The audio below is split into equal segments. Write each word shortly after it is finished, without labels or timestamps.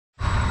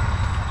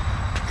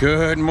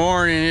Good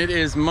morning. It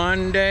is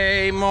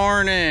Monday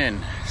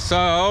morning.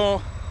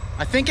 So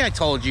I think I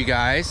told you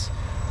guys,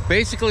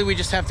 basically we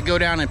just have to go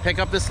down and pick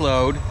up this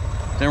load.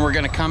 Then we're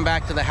gonna come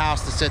back to the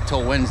house to sit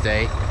till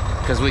Wednesday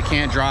because we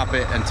can't drop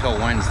it until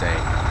Wednesday.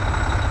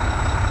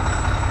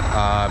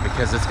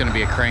 Because it's gonna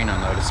be a crane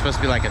unload. It's supposed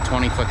to be like a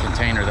 20-foot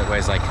container that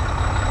weighs like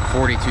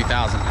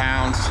 42,000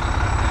 pounds.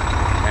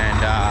 And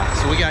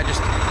so we got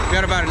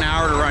about an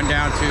hour to run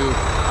down to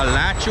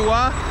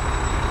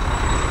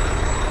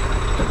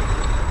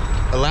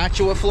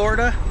Alachua,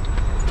 Florida,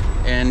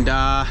 and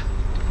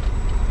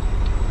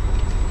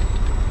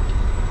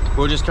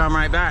we'll just come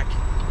right back.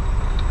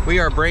 We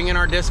are bringing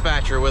our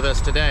dispatcher with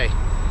us today.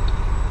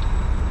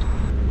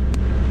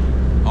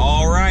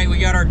 All right, we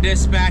got our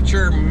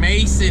dispatcher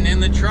Mason in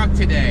the truck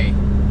today.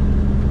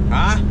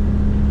 Huh?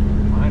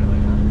 Finally,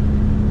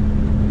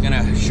 huh?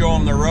 Gonna show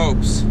him the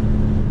ropes.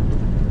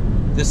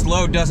 This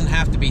load doesn't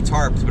have to be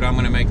tarped, but I'm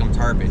gonna make him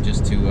tarp it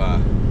just to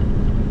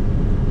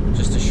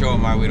show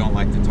him why we don't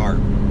like the tarp.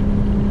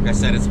 Like I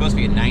said, it's supposed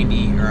to be a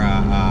 90 or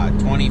a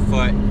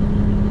 20-foot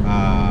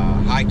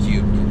high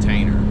cube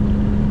container.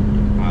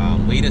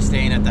 Lita's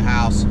staying at the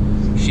house.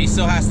 She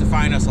still has to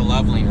find us a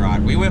leveling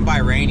rod. We went by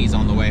Rainey's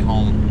on the way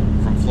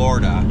home from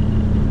Florida.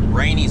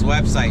 Rainey's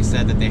website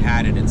said that they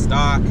had it in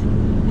stock.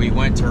 We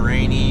went to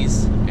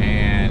Rainey's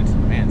and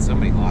man,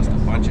 somebody lost a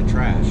bunch of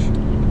trash.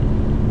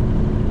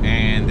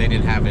 And they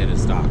didn't have it in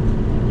stock.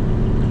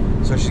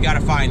 So she's got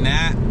to find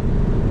that.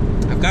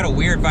 I've got a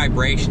weird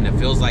vibration that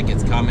feels like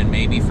it's coming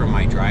maybe from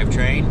my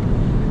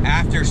drivetrain.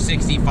 After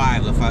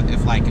 65, if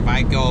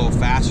I go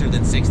faster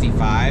than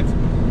 65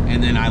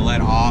 and then I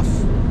let off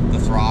the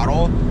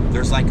throttle,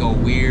 there's like a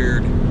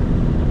weird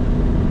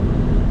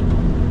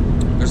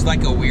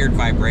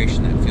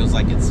vibration that feels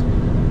like it's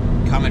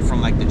coming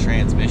from like the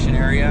transmission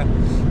area.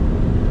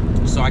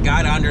 So I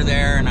got under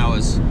there and I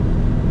was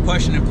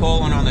pushing and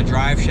pulling on the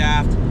drive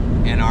shaft,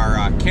 and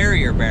our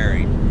carrier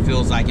bearing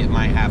feels like it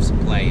might have some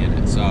play in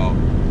it. So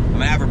I'm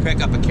gonna have her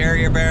pick up a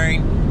carrier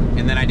bearing,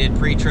 and then I did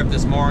pre-trip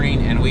this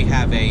morning and we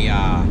have a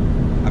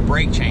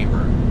brake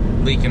chamber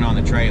leaking on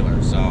the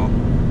trailer. So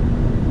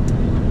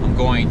I'm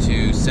going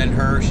to send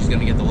her, she's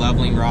gonna get the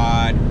leveling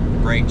rod, the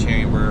brake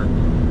chamber.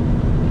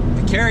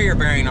 The carrier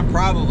bearing I'm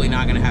probably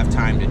not gonna have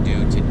time to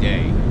do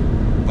today,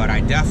 but I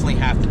definitely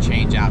have to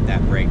change out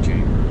that brake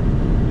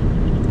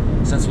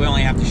chamber. Since we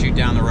only have to shoot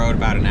down the road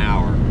about an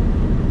hour,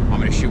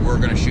 we're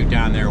gonna shoot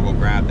down there, we'll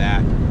grab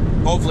that.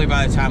 Hopefully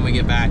by the time we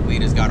get back,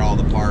 Lita's got all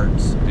the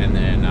parts, and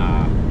then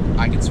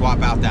I can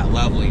swap out that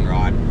leveling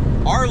rod.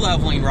 Our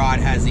leveling rod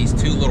has these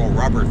two little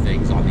rubber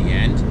things on the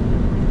end,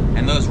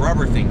 and those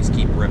rubber things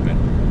keep ripping.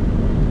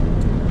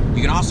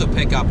 You can also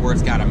pick up where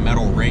it's got a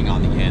metal ring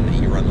on the end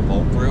that you run the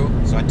bolt through.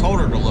 So I told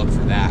her to look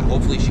for that.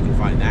 Hopefully she can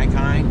find that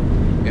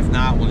kind. If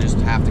not, we'll just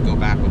have to go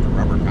back with the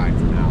rubber kind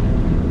for now.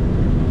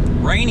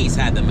 Rainey's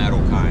had the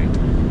metal kind.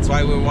 That's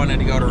why we wanted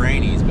to go to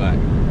Rainey's, but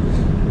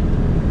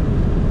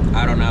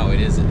I don't know, it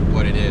is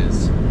what it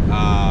is.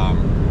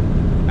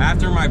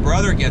 After my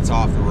brother gets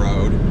off the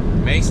road,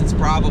 Mason's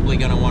probably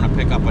gonna want to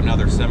pick up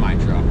another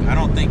semi-truck. I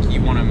don't think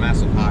you want to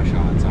mess with hot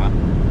shots, huh?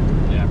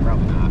 Yeah,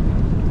 probably not.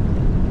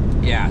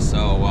 Yeah,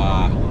 so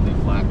only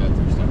flatbeds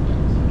or step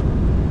decks.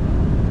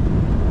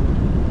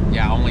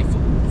 Yeah, only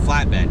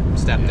flatbed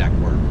step deck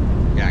work.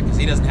 Yeah, because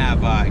he doesn't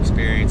have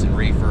experience in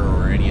reefer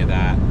or any of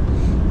that.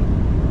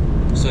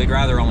 So he'd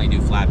rather only do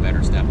flatbed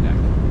or step deck.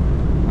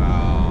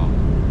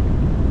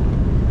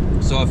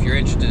 So if you're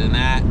interested in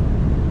that,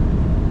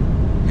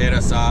 hit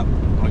us up.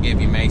 I'll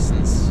give you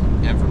Mason's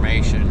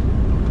information.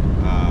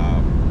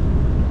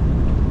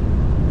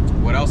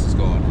 What else is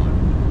going on?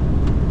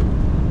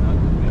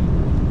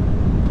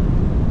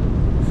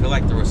 I feel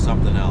like there was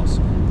something else.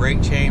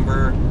 Brake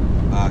chamber,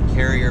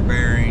 carrier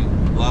bearing,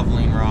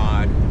 leveling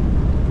rod.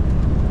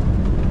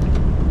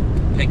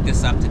 Pick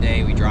this up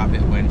today, we drop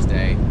it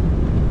Wednesday.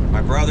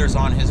 My brother's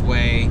on his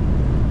way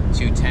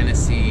to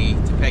Tennessee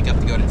to pick up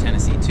to go to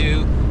Tennessee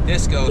too.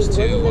 This goes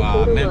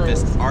to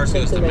Memphis. Ours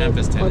goes to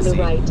Memphis, Tennessee.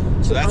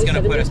 So that's going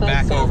to put us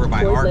back over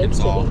by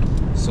Arkansas,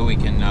 so we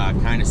can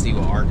kind of see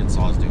what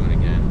Arkansas is doing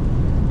again.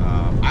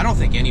 I don't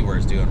think anywhere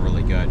is doing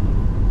really good,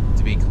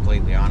 to be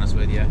completely honest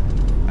with you.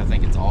 I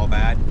think it's all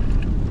bad.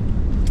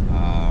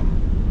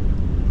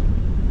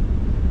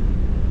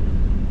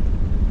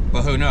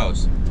 But who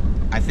knows?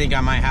 I think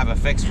I might have a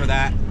fix for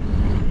that.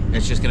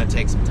 It's just going to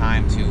take some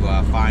time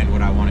to find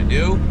what I want to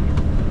do.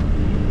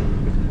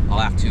 I'll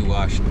have to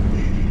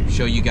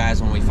show you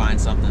guys when we find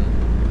something.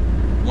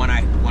 When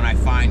I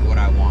find what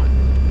I want,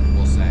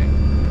 we'll say.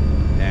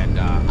 And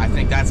I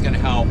think that's going to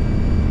help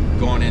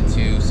going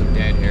into some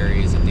dead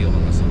areas and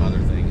dealing with some other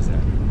things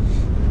that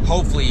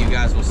hopefully you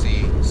guys will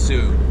see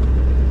soon.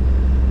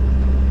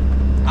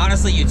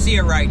 Honestly, you'd see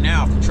it right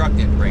now if the truck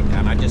didn't break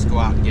down. I'd just go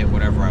out and get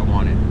whatever I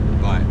wanted.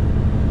 But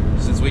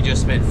since we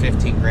just spent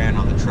 15 grand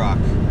on the truck,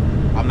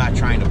 I'm not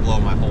trying to blow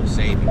my whole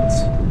savings.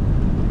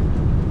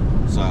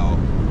 So,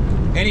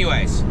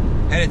 anyways,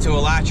 headed to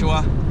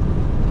Alachua.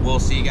 We'll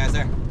see you guys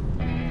there.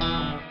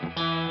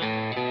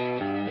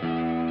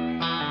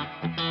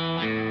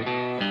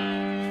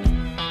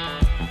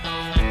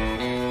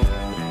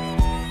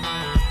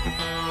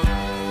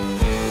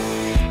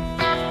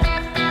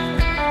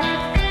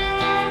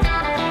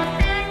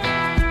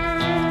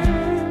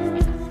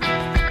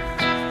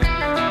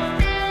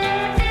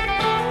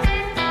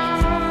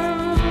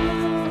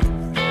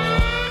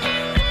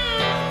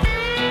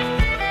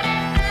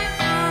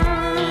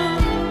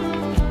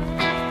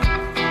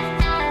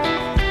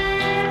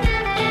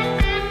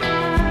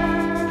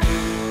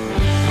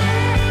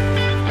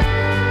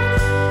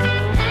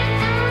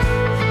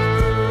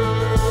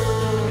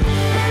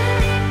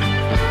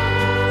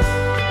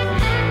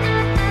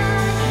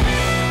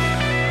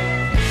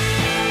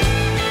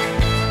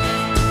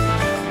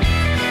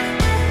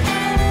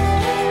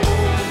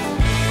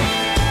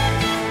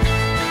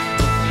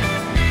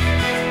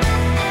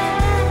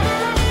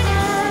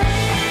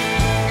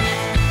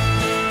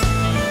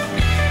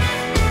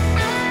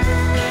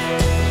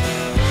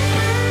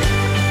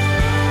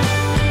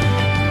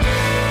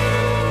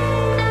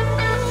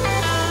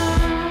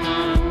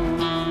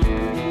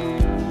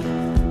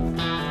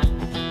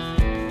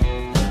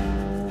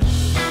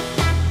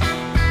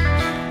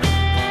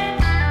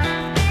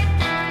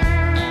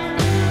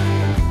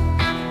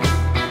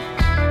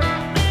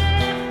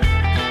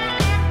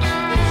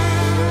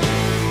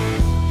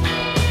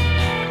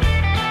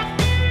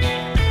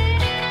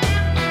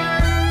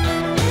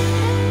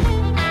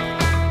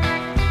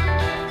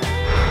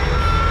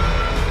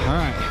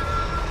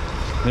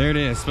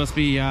 supposed to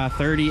be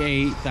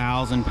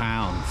 38,000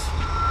 pounds.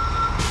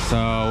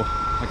 So,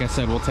 like I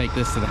said, we'll take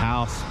this to the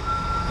house,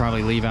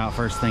 probably leave out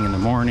first thing in the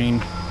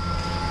morning.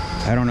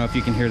 I don't know if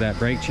you can hear that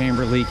brake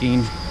chamber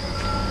leaking.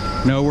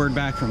 No word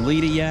back from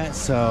Lita yet,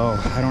 so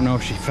I don't know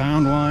if she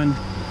found one.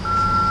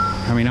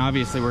 I mean,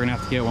 obviously we're gonna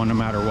have to get one no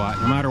matter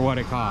what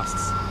it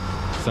costs.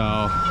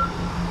 So,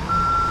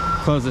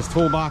 close this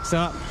toolbox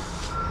up.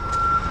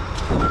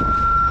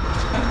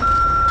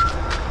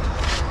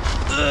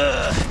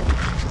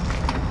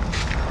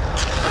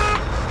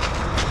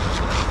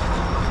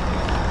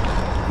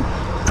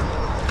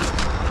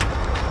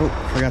 Oh,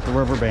 forgot the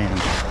rubber band.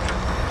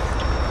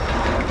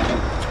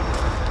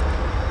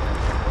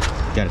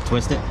 Gotta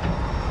twist it.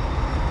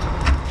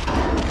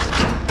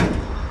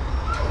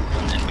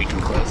 And then we can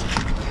close it.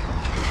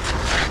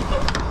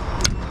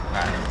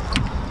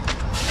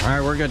 All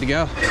right, we're good to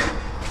go.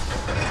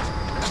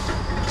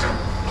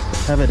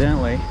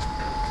 Evidently,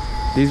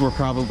 these were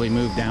probably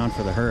moved down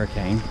for the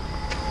hurricane.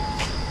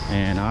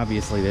 And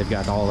obviously they've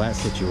got all that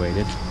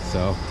situated.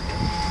 So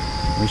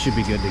we should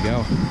be good to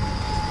go.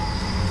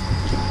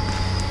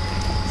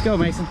 Let's go,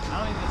 Mason.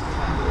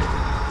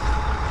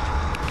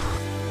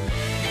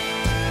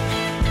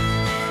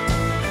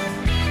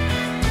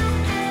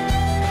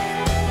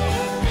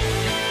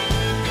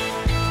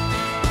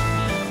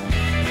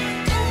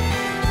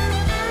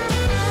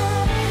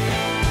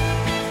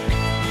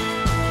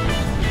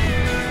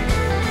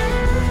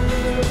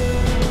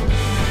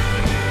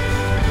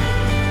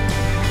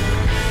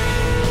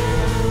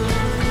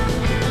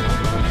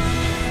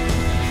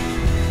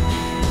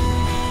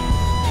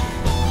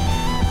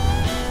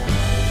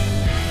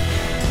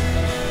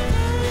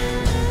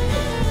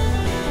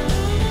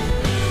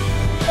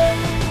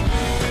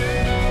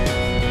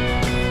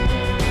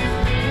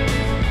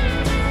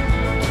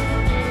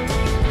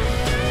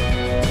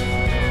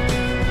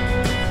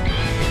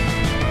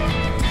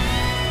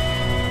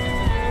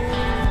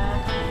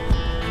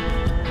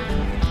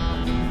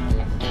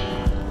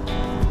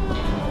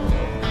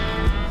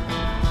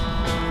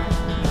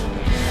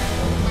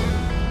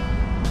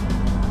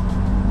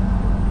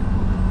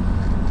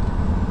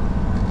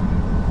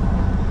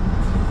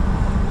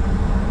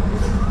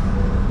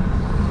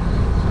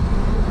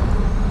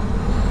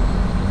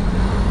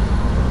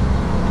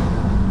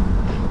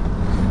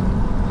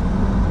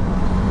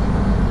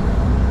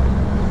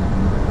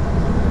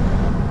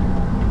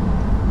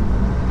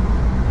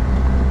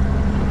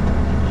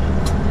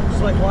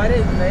 Why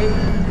didn't they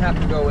have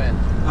to go in?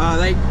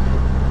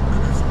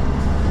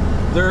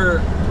 Their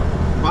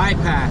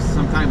bypass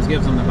sometimes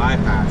gives them the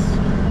bypass.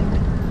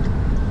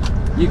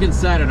 You can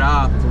set it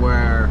up to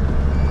where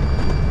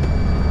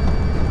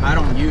I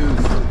don't use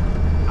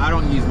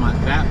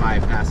that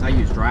bypass. I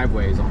use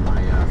driveways on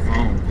my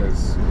phone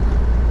because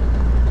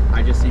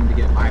I just seem to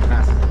get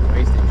bypasses at the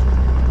way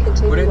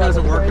station. But it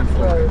doesn't work in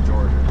Florida,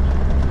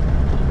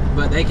 Georgia.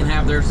 But they can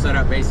have theirs set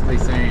up basically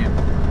saying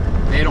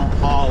they don't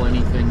haul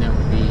anything that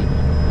would be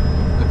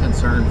a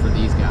concern for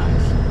these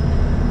guys,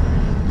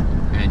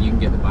 and you can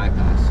get the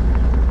bypass.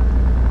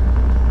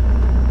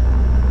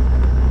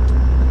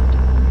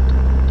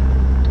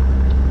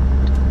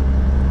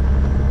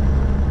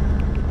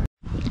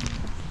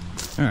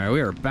 All right,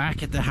 we are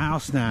back at the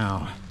house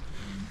now.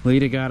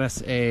 Lita got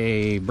us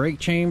a brake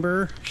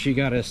chamber. She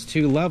got us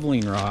 2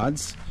 leveling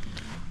rods.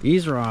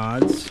 These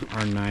rods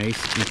are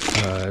nice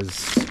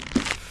because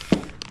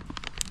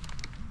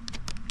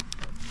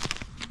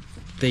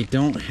they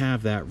don't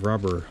have that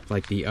rubber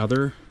like the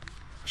other.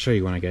 I'll show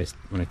you when I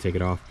take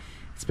it off.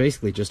 It's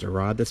basically just a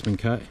rod that's been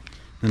cut,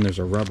 then there's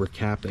a rubber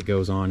cap that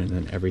goes on, and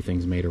then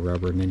everything's made of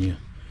rubber, and then you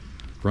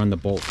run the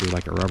bolt through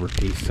like a rubber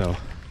piece. So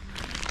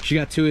she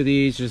got 2 of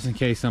these just in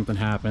case something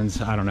happens.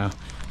 I don't know,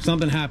 if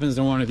something happens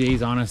to one of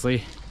these,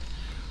 honestly,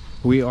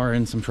 we are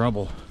in some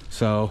trouble.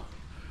 So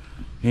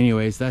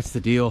anyways, that's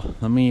the deal.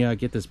 Let me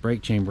get this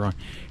brake chamber on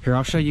here.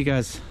 I'll show you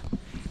guys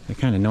the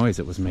kind of noise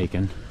it was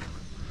making.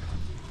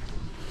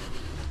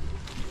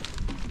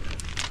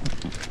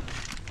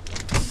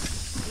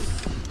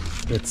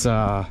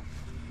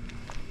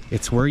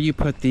 It's where you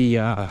put the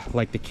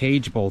like the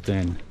cage bolt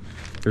in.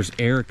 There's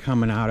air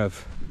coming out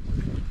of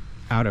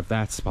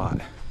that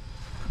spot,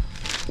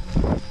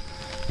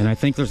 and I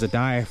think there's a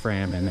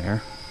diaphragm in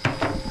there.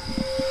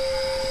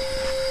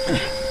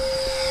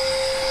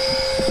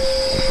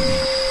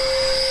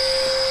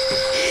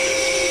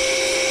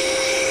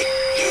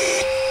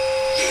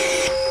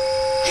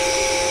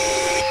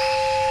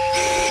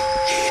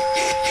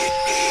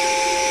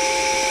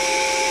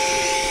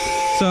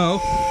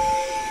 So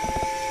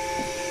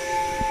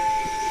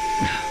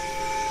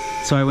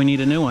that's why we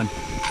need a new one.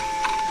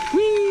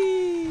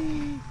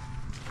 Whee!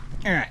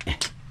 All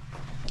right,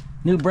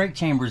 new brake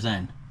chambers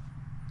in.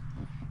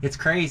 It's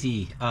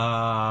crazy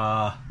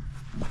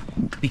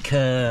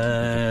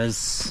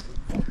because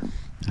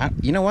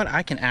you know what,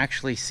 I can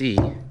actually see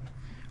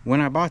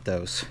when I bought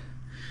those,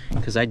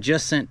 because I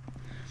just sent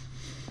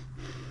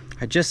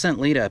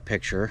Lita a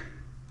picture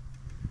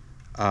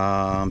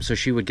so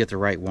she would get the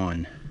right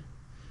one.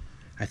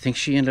 I think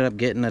she ended up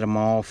getting them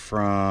all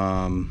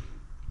from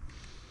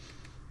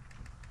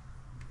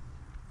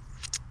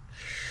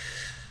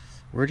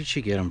Where did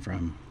she get them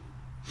from?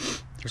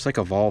 There's like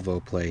a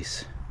Volvo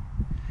place.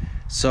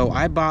 So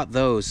I bought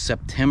those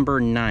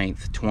September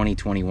 9th,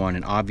 2021,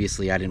 and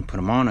obviously I didn't put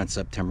them on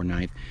September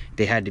 9th.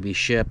 They had to be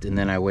shipped, and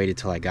then I waited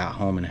till I got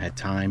home and had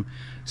time.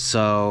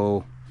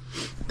 So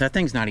that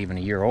thing's not even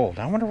a year old.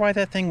 I wonder why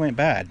that thing went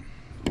bad.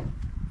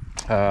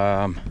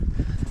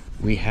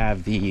 We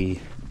have the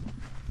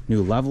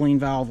new leveling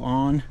valve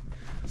on.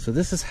 So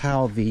this is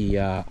how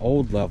the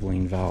old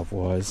leveling valve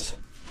was.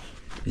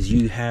 Is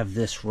you have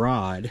this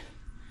rod,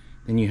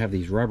 then you have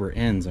these rubber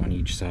ends on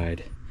each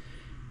side.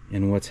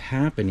 And what's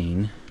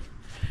happening,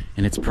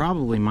 and it's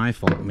probably my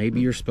fault,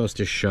 maybe you're supposed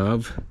to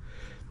shove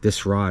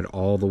this rod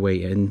all the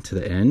way into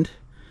the end,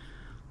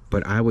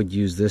 but I would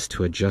use this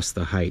to adjust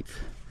the height.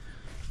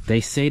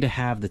 They say to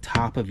have the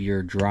top of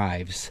your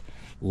drives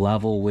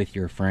level with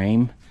your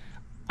frame.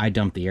 I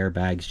dumped the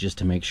airbags just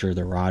to make sure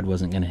the rod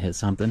wasn't going to hit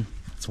something.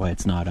 That's why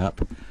it's not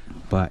up.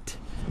 But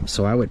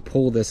so I would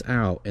pull this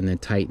out and then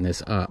tighten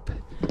this up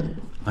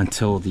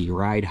until the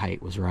ride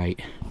height was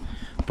right.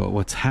 But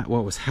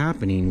what was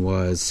happening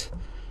was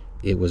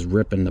it was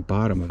ripping the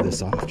bottom of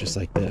this off just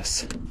like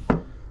this.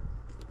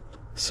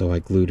 So I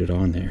glued it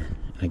on there.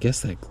 I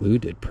guess that glue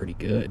did pretty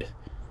good.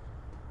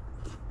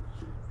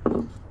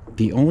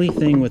 The only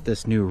thing with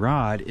this new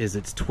rod is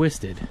it's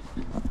twisted.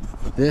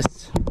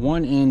 This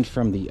one end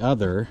from the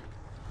other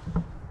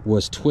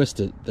was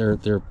twisted.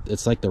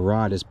 It's like the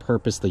rod is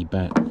purposely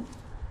bent.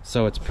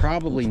 So it's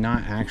probably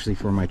not actually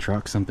for my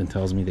truck. Something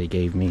tells me they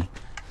gave me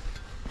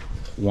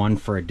one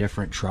for a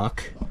different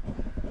truck,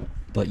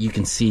 but you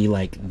can see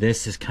like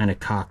this is kind of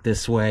cocked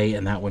this way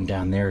and that one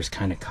down there is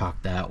kind of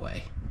cocked that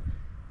way.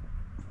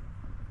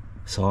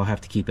 So I'll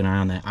have to keep an eye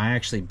on that. I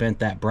actually bent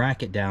that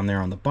bracket down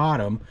there on the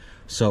bottom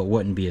so it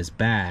wouldn't be as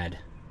bad,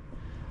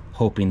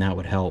 hoping that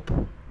would help.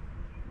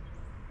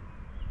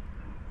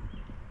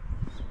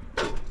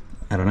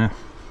 I don't know.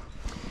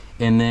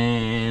 And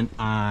then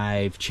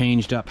I've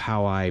changed up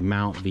how I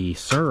mount the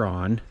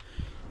Sur-On,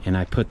 and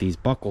I put these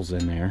buckles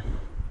in there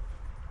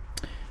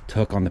to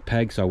hook on the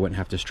peg so I wouldn't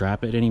have to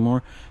strap it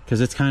anymore, because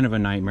it's kind of a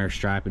nightmare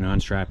strapping and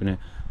unstrapping it.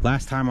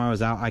 Last time I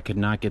was out, I could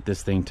not get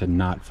this thing to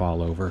not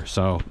fall over,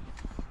 so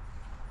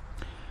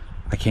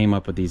I came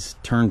up with these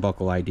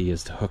turnbuckle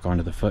ideas to hook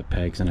onto the foot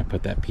pegs, and I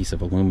put that piece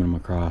of aluminum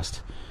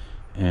across.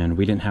 And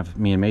we didn't have,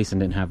 me and Mason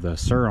didn't have the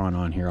Sur-On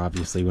on here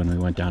obviously when we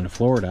went down to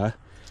Florida,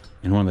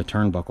 and one of the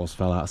turnbuckles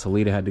fell out, so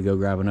Lita had to go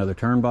grab another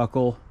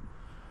turnbuckle.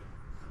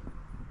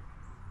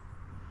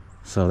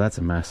 So that's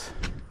a mess.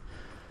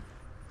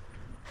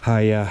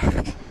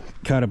 I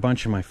cut a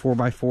bunch of my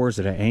 4x4s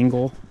at an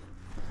angle,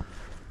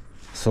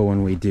 so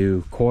when we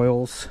do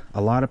coils,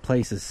 a lot of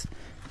places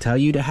tell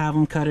you to have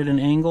them cut at an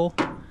angle.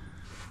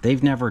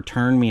 They've never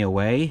turned me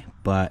away,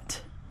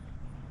 but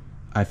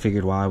I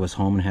figured while I was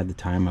home and had the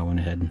time, I went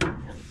ahead and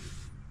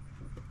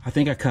I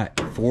think I cut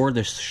 4 of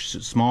the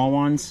small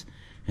ones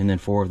and then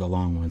 4 of the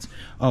long ones.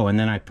 Oh, and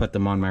then I put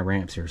them on my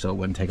ramps here so it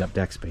wouldn't take up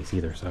deck space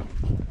either. So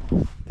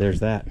there's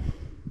that.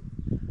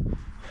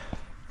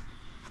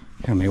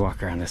 Let me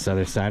walk around this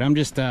other side. I'm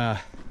just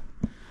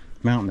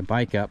mounting the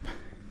bike up,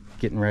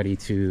 getting ready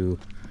to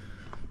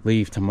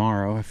leave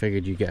tomorrow. I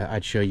figured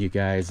I'd show you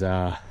guys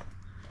how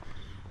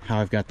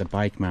I've got the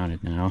bike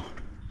mounted now.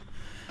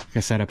 Like I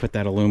said, I put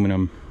that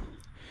aluminum,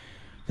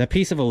 that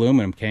piece of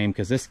aluminum came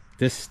because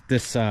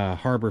this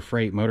Harbor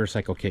Freight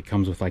motorcycle kit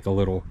comes with like a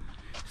little,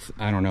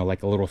 I don't know,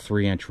 like a little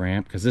 3-inch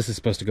ramp, because this is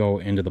supposed to go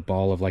into the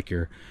ball of like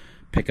your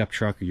pickup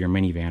truck or your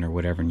minivan or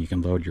whatever, and you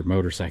can load your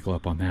motorcycle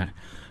up on that.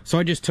 So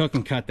I just took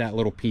and cut that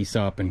little piece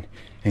up and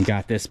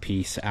got this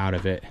piece out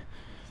of it,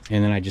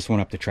 and then I just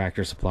went up to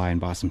Tractor Supply and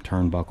bought some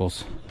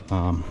turnbuckles.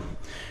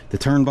 The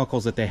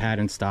turnbuckles that they had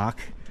in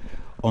stock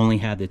only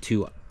had the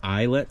 2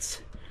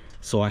 eyelets,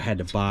 so I had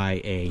to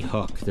buy a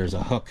hook. There's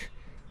a hook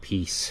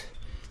piece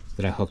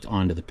that I hooked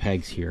onto the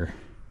pegs here.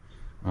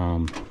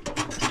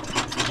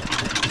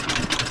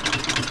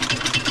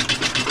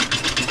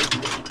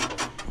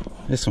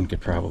 This one could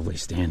probably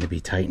stand to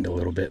be tightened a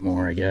little bit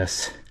more, I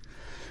guess.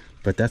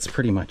 But that's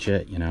pretty much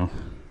it, you know.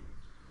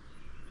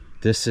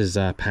 This is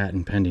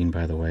patent pending,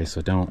 by the way,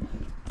 so don't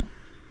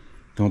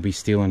be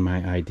stealing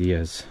my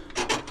ideas.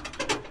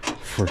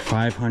 For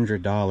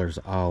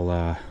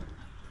 $500,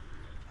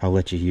 I'll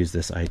let you use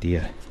this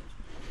idea,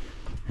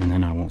 and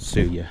then I won't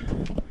sue you.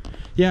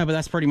 Yeah, but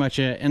that's pretty much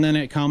it. And then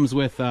it comes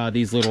with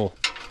these little,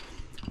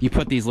 you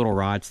put these little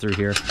rods through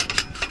here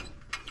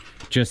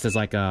just as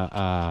like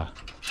a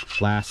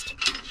last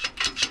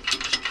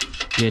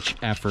ditch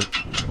effort,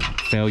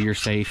 failure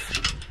safe,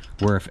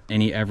 where if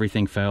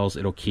everything fails,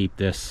 it'll keep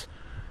this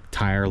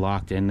tire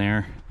locked in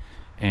there.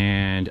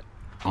 And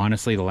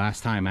honestly, the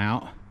last time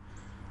out,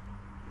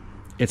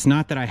 it's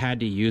not that I had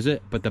to use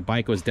it, but the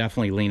bike was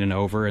definitely leaning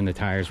over and the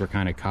tires were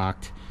kind of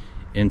cocked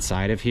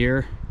inside of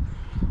here.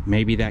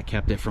 Maybe that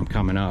kept it from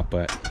coming up.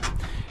 But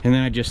and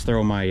then I just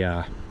throw my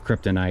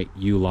kryptonite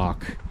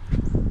U-lock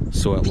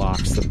so it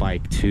locks the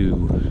bike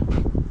to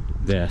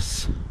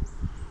this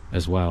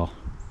as well.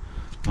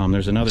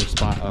 There's another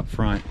spot up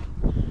front.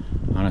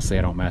 Honestly,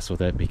 I don't mess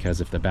with it,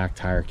 because if the back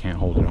tire can't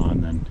hold it on,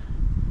 then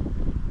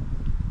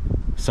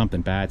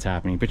something bad's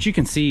happening. But you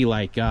can see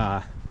like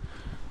how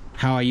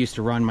I used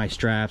to run my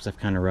straps. I've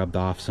kind of rubbed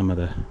off some of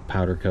the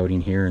powder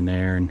coating here and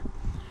there and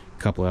a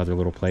couple of other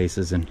little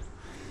places, and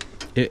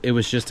it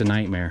was just a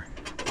nightmare.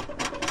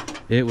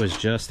 It was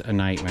just a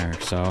nightmare.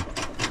 So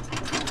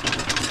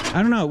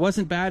I don't know, it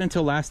wasn't bad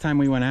until last time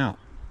we went out.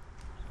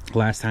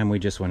 Last time we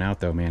just went out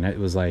though, man, it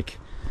was like,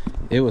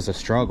 it was a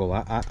struggle.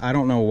 I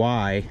don't know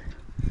why.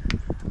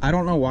 I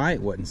don't know why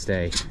it wouldn't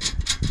stay.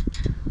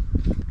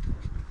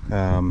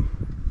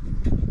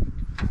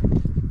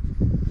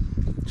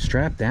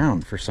 Strapped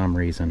down for some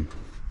reason.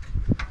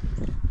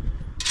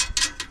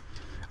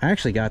 I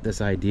actually got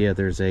this idea.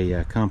 There's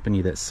a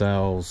company that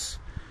sells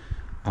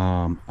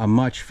a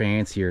much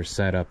fancier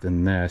setup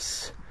than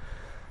this,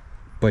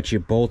 but you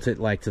bolt it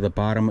like to the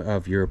bottom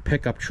of your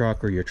pickup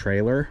truck or your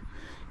trailer,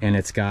 and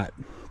it's got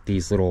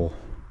these little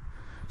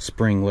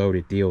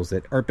spring-loaded deals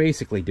that are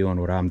basically doing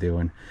what I'm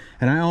doing.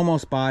 And I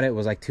almost bought it. It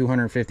was like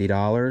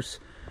 $250,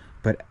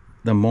 but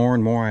the more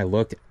and more I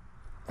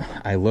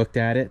looked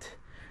at it,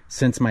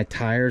 since my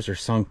tires are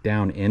sunk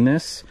down in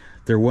this,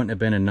 there wouldn't have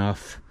been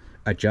enough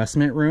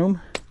adjustment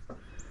room,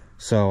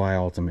 so I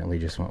ultimately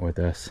just went with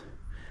this.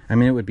 I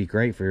mean, it would be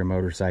great for your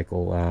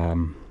motorcycle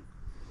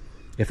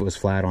if it was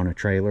flat on a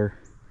trailer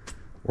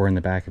or in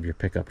the back of your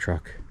pickup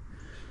truck,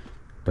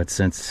 but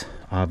since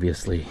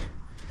obviously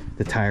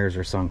the tires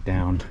are sunk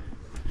down,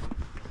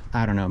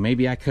 I don't know,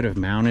 maybe I could have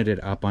mounted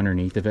it up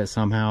underneath of it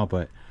somehow,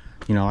 but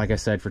you know, like I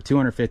said, for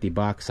 250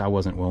 bucks, I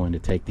wasn't willing to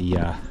take the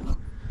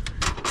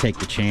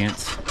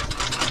chance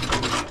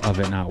of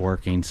it not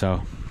working.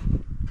 So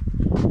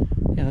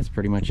yeah, that's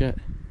pretty much it.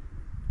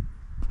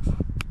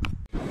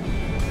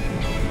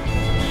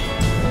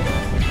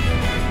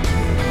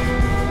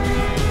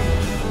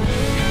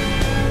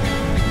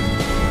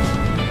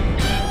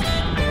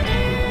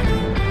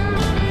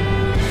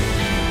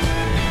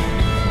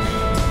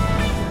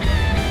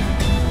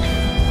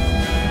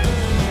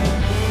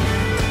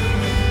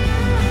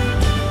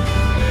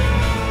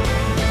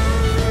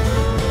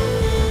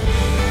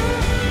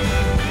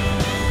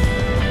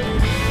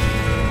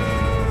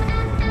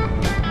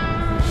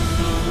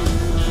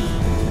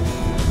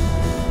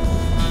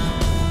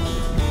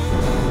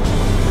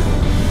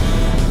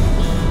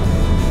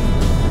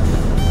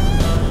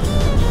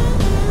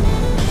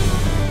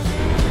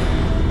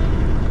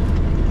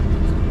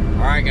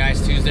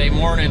 Tuesday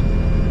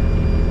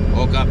morning,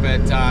 woke up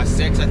at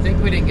 6. I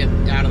think we didn't get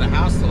out of the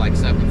house till like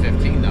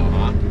 7:15 though,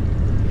 huh?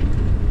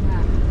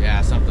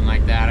 Yeah, something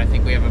like that. I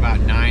think we have about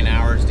 9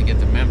 hours to get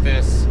to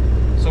Memphis,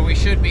 so we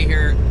should be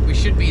here. We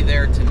should be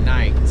there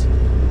tonight.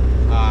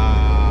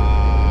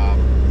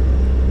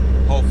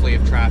 Hopefully,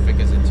 if traffic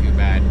isn't too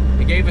bad.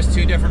 They gave us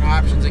 2 different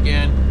options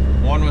again.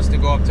 One was to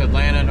go up to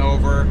Atlanta and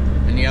over,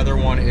 and the other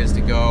one is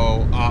to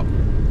go up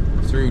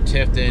through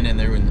Tifton and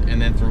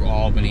then through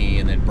Albany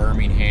and then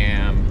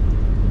Birmingham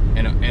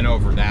and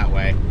over that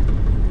way.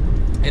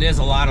 It is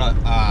a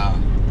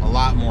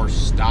lot more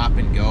stop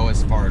and go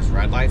as far as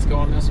red lights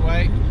going this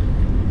way,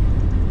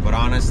 but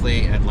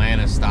honestly,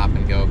 Atlanta's stop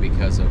and go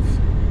because of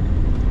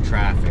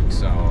traffic.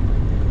 So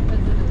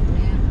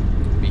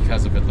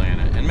because of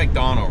Atlanta and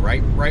McDonough,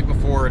 right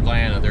before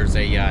Atlanta, there's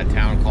a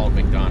town called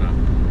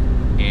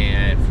McDonough,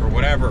 and for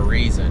whatever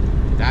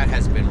reason, that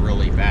has been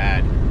really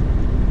bad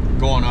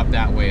going up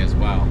that way as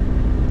well.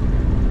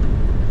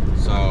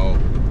 So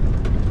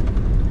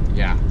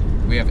yeah,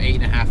 we have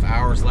 8.5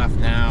 hours left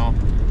now.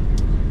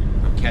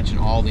 I'm catching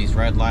all these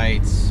red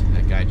lights.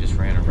 That guy just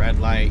ran a red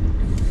light.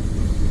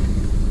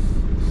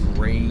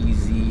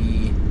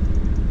 Crazy.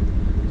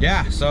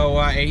 Yeah, so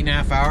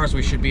 8.5 hours,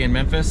 we should be in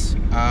Memphis.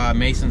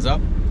 Mason's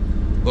up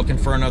looking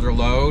for another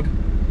load.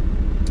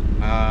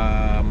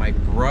 My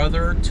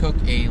brother took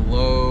a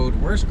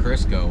load. Where's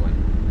Chris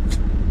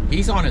going?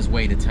 He's on his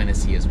way to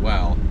Tennessee as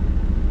well.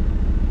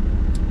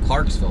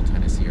 Clarksville,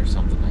 Tennessee or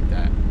something like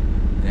that.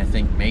 And I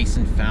think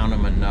Mason found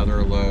him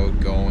another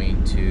load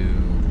going to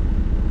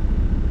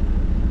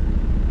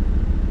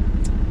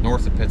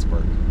north of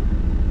Pittsburgh.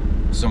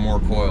 Some more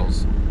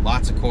coils.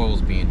 Lots of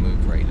coils being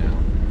moved right now.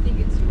 I think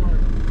it's York.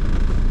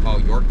 Oh,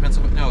 York,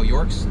 Pennsylvania? No,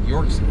 York's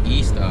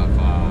east of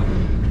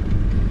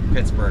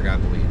Pittsburgh, I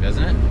believe,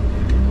 isn't it?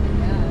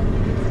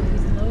 Yeah,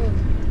 it's low.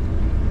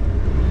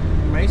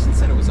 Mason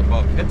said it was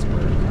above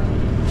Pittsburgh.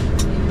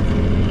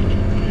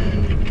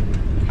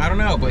 I don't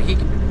know, but we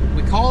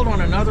called on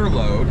another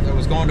load that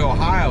was going to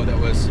Ohio that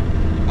was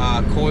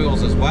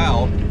coils as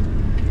well.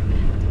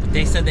 But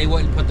they said they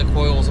wouldn't put the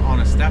coils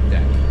on a step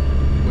deck,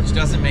 which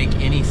doesn't make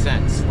any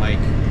sense. Like,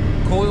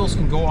 coils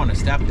can go on a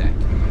step deck,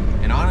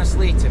 and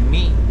honestly, to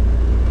me,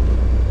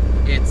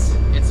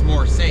 it's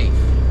more safe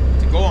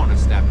to go on a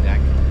step deck,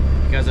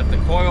 because if the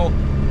coil,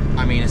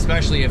 I mean,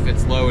 especially if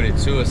it's loaded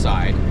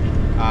suicide,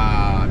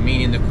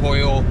 meaning the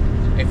coil,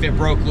 if it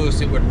broke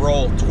loose, it would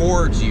roll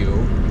towards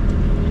you.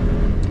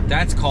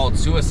 That's called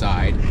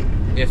suicide.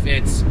 If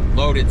it's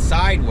loaded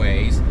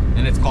sideways,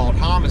 then it's called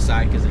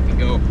homicide, because it can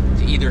go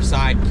to either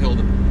side, kill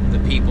the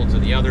people to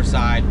the other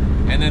side.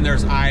 And then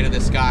there's eye to the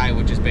sky,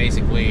 which is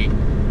basically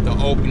the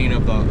opening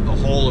of the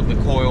hole of the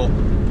coil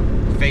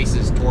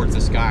faces towards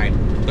the sky.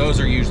 Those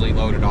are usually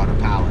loaded on a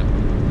pallet.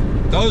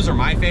 Those are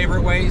my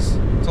favorite ways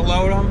to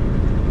load them.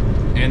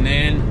 And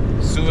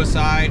then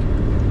suicide.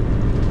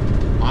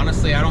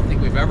 Honestly, I don't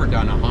think we've ever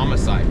done a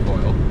homicide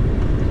coil.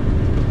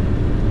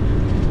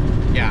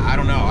 Yeah, I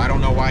don't know. I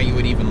don't know why you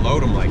would even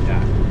load them like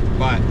that.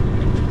 But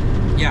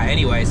yeah,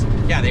 anyways,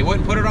 yeah, they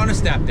wouldn't put it on a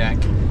step deck,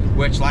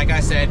 which, like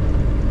I said,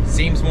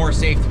 seems more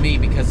safe to me,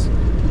 because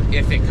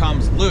if it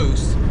comes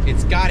loose,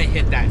 it's got to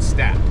hit that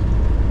step.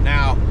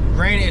 Now,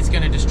 granted, it's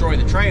going to destroy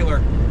the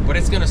trailer, but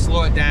it's going to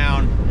slow it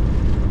down,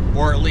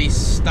 or at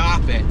least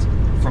stop it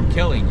from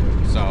killing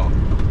you. So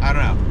I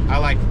don't know. I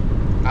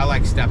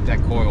like step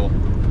deck coil.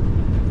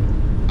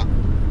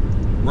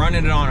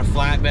 Running it on a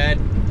flatbed,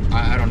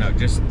 I don't know,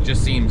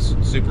 just seems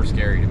super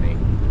scary to me.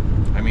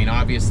 I mean,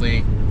 obviously,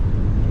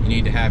 you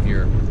need to have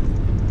your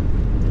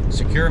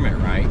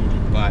securement right,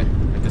 but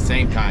at the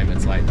same time,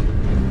 it's like,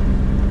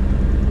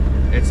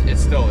 it's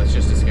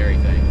just a scary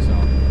thing. So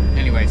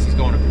anyways, he's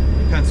going to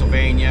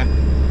Pennsylvania.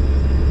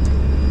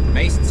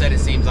 Mason said it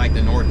seems like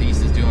the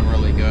Northeast is doing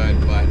really good,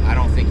 but I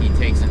don't think he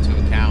takes into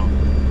account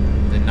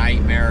the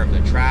nightmare of the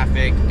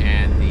traffic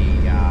and the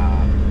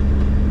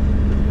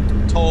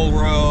toll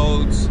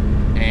roads,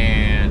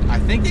 and I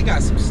think they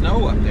got some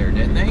snow up there,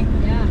 didn't they?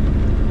 Yeah.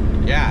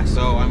 Yeah,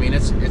 so I mean,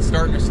 it's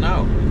starting to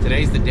snow.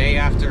 Today's the day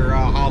after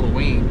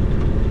Halloween.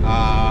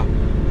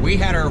 We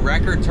had our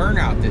record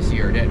turnout this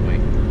year, didn't we?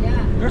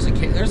 Yeah. There's a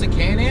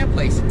Can-Am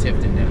place in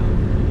Tifton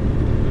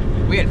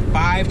now. We had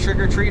 5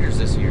 trick-or-treaters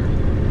this year.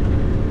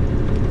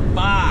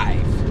 5.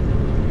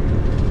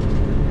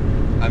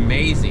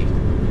 Amazing.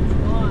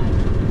 Why?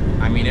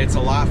 I mean, it's a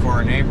lot for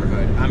our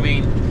neighborhood. I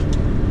mean,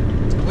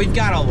 we've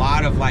got a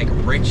lot of like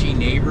Richie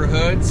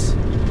neighborhoods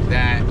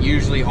that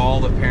usually all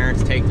the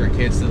parents take their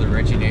kids to the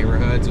Richie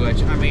neighborhoods,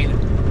 which, I mean,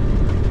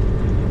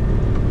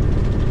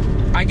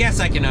 I guess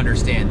I can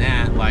understand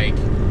that. Like,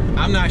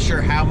 I'm not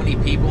sure how many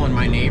people in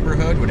my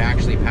neighborhood would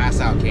actually pass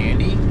out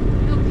candy.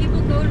 No,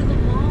 people go to the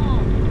mall.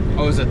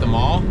 Oh, is it the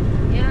mall?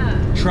 Yeah.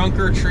 Trunk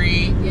or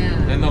treat, Yeah.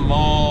 then the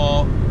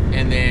mall,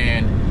 and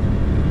then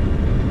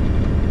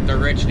the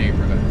rich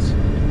neighborhoods.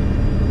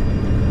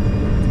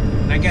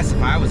 And I guess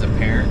if I was a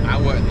parent, I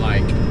wouldn't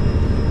like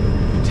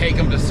take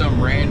them to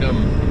some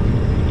random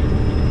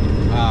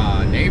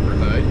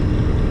neighborhood,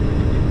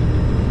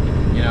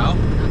 you know?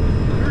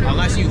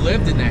 Unless you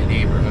lived in that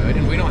neighborhood,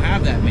 and we don't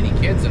have that many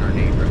kids in our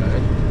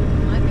neighborhood.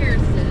 My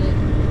parents did it.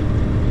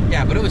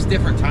 Yeah, but it was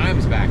different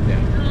times back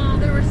then. Oh,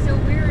 there were still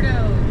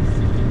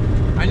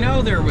weirdos. I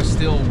know there was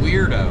still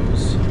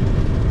weirdos,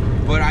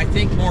 but I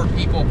think more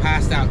people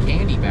passed out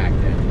candy back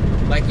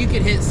then. Like, you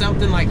could hit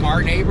something like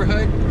our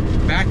neighborhood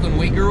back when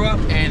we grew up,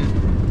 and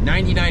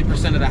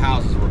 99% of the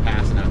houses were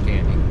passing out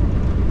candy.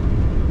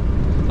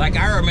 Like,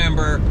 I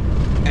remember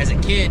as a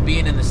kid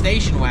being in the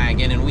station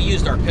wagon, and we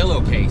used our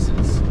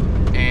pillowcases,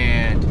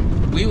 and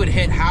we would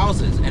hit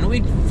houses, and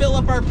we'd fill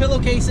up our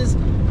pillowcases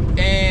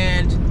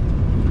and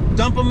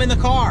dump them in the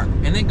car,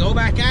 and then go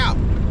back out.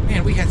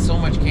 Man, we had so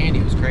much candy,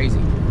 it was crazy.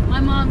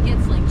 My mom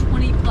gets like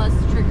 20 plus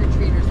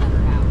trick-or-treaters at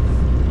her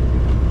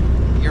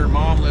house. Your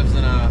mom lives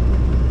in a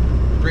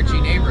Richie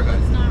No,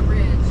 neighborhood. It's not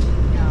rich.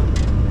 No.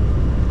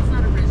 It's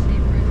not a rich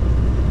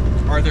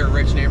neighborhood. Are there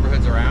rich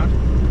neighborhoods around?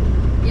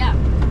 Yeah.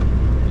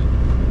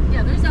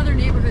 Yeah, there's other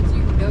neighborhoods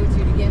you can go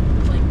to get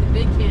like the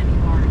big candy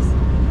bars.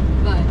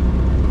 But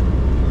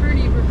her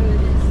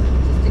neighborhood is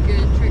just a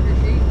good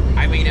trick-or-treat.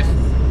 I mean,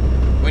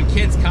 when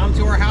kids come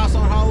to our house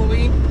on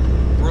Halloween,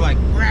 we're like,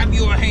 grab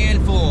you a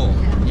handful.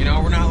 Yeah. You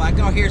know, we're not like,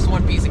 oh, here's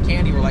one piece of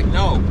candy. We're like,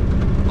 no.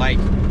 Like,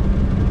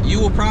 you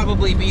will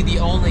probably be the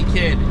only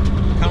kid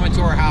coming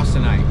to our house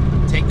tonight.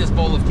 Take this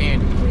bowl of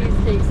candy. Please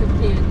take some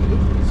candy.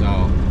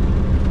 So,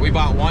 we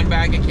bought 1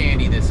 bag of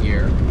candy this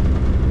year.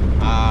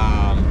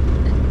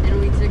 And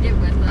we took it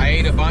with us. I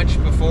ate a bunch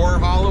before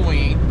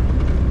Halloween,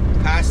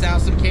 passed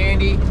out some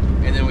candy,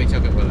 and then we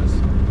took it with us.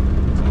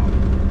 So,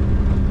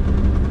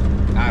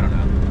 I don't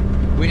know.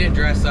 We didn't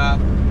dress up.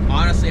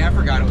 Honestly, I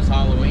forgot it was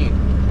Halloween.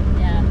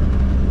 Yeah.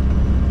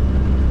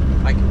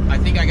 Like, I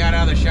think I got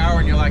out of the shower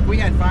and you're like, we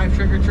had 5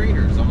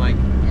 trick-or-treaters. I'm like,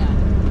 Yeah.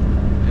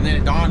 and then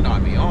it dawned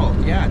on me, oh,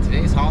 yeah,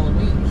 today's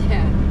Halloween.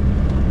 Yeah.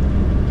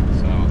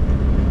 So,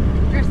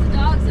 Dress the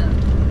dogs up.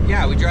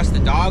 yeah, we dressed the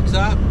dogs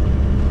up.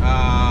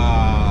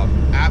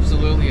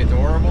 Absolutely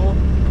adorable.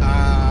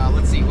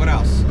 Let's see, what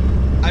else?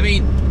 I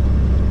mean,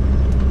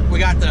 we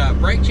got the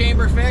brake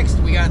chamber fixed.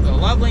 We got the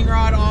leveling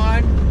rod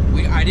on.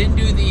 I didn't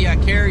do the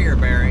carrier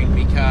bearing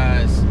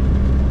because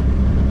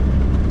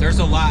there's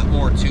a lot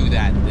more to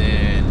that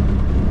than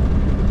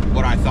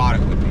what I thought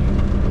it would be.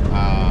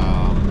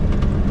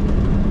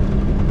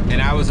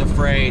 And I was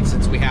afraid,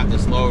 since we have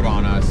this load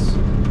on us,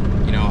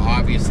 you know,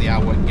 obviously I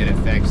wouldn't get it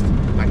fixed.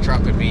 My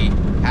truck would be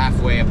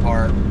halfway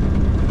apart.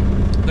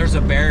 There's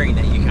a bearing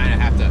that you kind of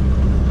have to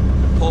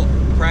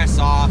press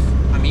off.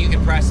 I mean, you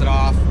can press it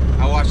off.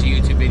 I watched a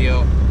YouTube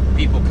video.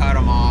 People cut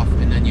them off,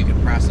 and then you can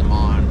press them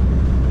on.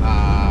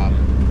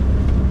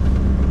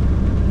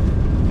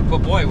 But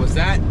boy, was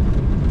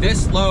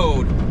this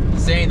load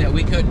saying that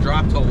we couldn't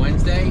drop till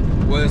Wednesday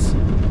was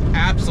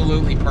absolutely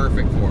absolutely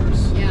perfect for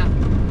us. Yeah.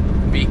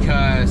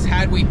 Because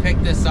had we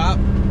picked this up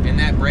and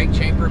that brake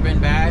chamber been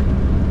bad,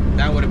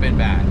 that would have been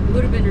bad. It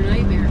would have been a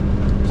nightmare.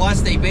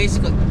 Plus, they paid us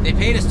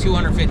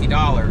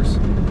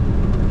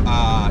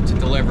 $250 to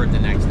deliver it the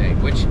next day,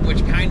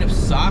 which kind of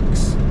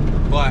sucks.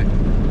 But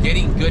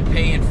getting good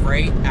paying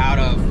freight out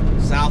of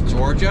South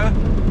Georgia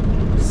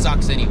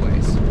sucks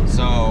anyways.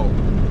 So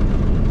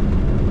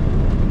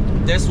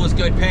this was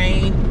good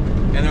paying,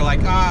 and they're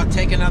like,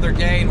 take another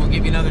day and we'll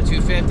give you another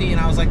 $250. And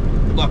I was like,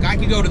 look, I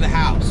could go to the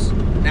house.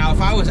 Now,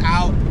 if I was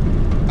out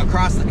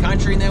across the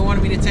country and they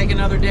wanted me to take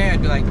another day,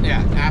 I'd be like,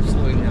 yeah,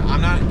 absolutely not.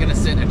 I'm not gonna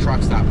sit in a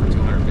truck stop for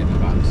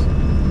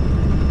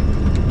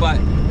 $250. But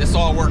this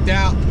all worked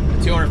out.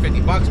 The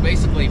 $250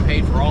 basically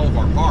paid for all of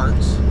our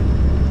parts.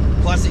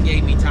 Plus it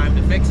gave me time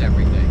to fix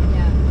everything.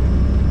 Yeah.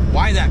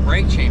 Why that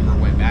brake chamber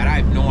went bad, I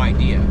have no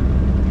idea.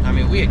 I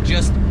mean,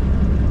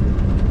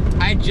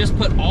 I had just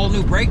put all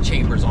new brake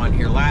chambers on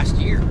here last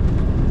year,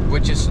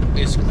 which is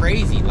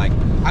crazy. Like,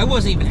 I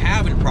wasn't even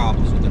having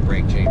problems with the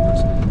brake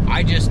chambers.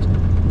 I just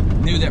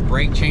knew that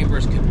brake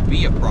chambers could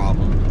be a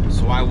problem,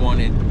 so I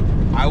wanted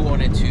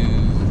to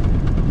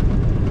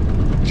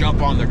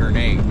jump on the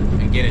grenade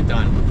and get it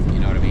done with,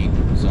 you know what I mean?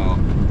 So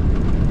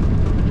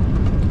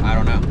I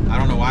don't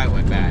know why it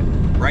went bad.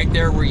 Right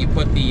there where you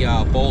put the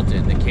bolt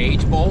in, the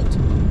cage bolt,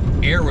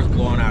 air was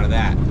blowing out of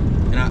that,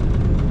 and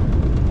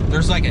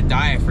there's like a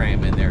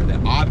diaphragm in there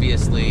that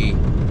obviously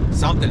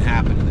something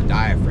happened to the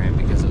diaphragm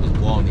because it was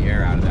blowing the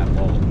air out of that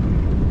bolt.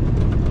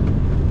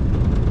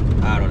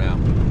 I don't know.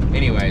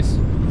 Anyways,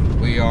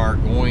 we are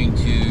going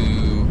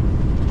to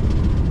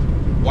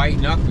white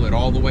knuckle it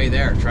all the way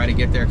there. Try to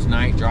get there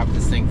tonight, drop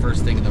this thing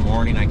first thing in the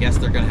morning. I guess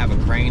they're gonna have a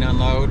crane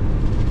unload.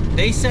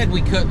 They said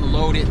we couldn't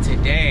load it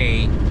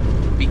today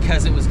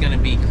because it was gonna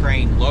be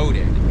crane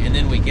loaded. And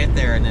then we get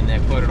there and then they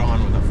put it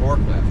on with a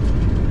forklift.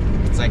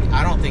 It's like,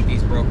 I don't think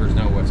these brokers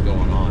know what's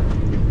going on.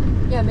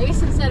 Yeah,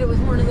 Mason said it was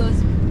one of those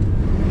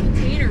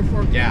container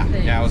forklift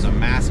things. Yeah, it was a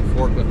massive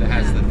forklift that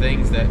has the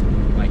things that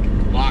like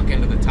lock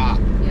into the top.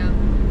 Yeah.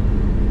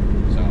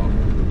 So,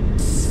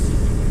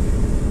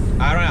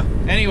 I don't know.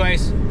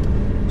 Anyways,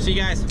 see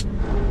you guys.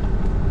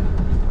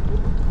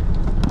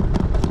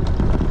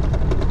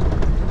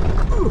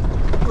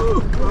 Oh,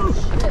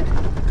 shit.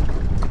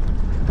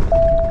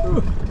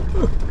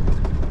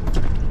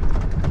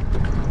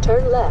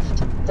 Turn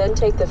left, then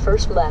take the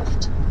first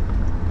left.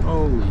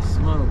 Holy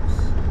smokes.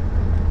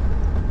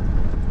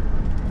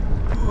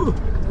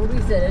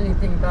 Nobody said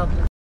anything about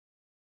the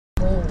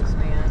holes,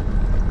 man.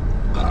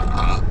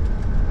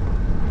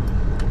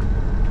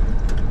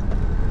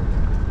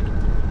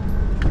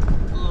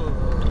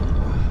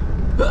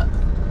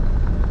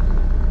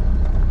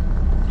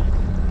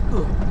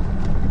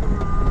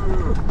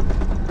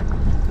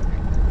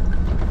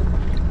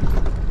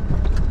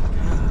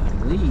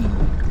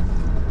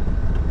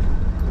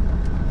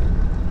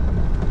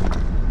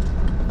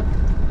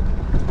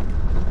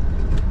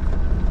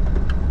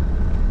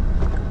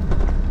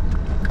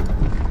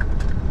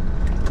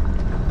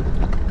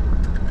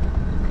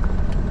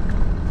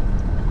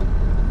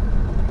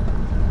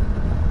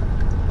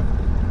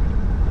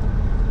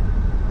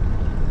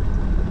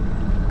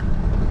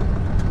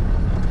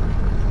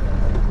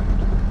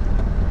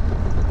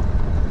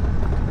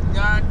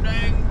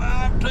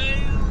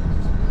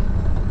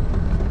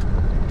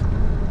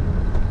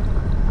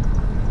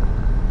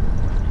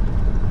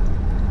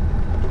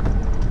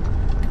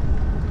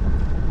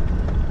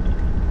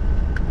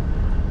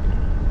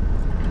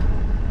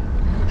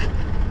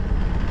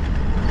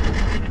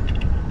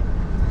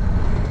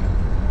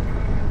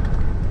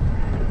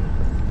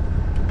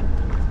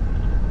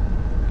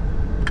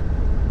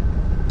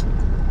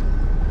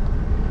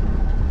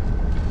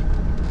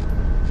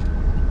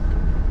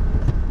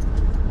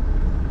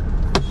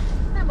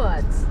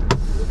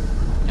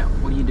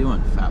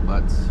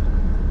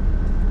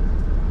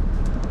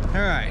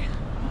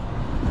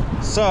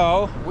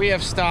 So we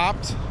have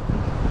stopped.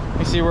 Let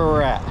me see where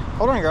we're at.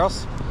 Hold on,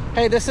 girls.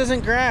 Hey, this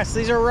isn't grass.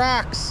 These are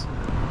rocks.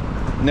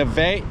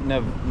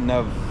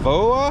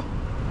 Navoa?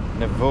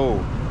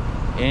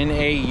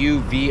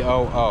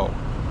 N-A-U-V-O-O.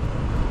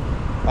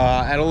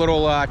 At a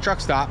little truck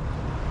stop.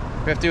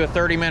 We have to do a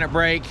 30-minute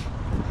break.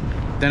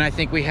 Then I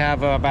think we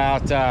have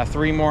about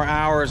 3 more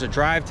hours of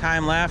drive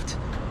time left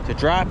to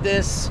drop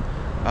this.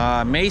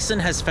 Mason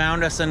has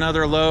found us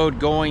another load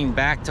going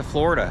back to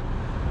Florida.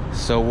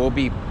 So we'll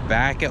be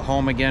back at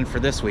home again for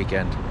this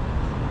weekend.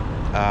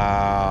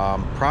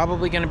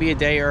 Probably going to be a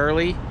day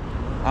early.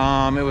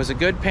 It was a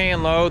good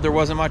paying load. There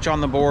wasn't much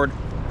on the board.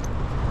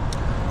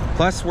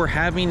 Plus, we're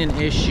having an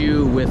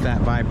issue with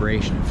that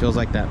vibration. It feels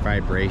like that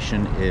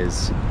vibration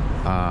is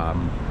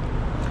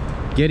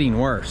getting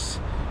worse.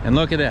 And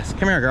look at this.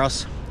 Come here,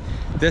 girls.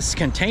 This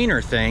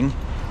container thing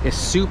is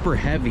super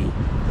heavy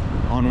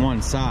on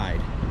one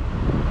side.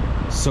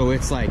 So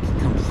it's like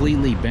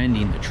completely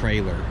bending the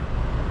trailer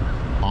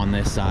on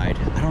this side.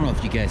 I don't know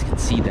if you guys can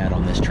see that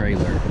on this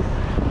trailer,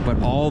 but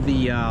all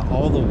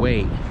the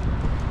weight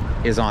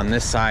is on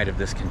this side of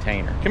this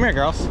container. Come here,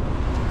 girls.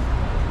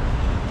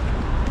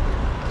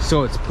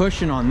 So it's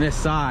pushing on this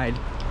side.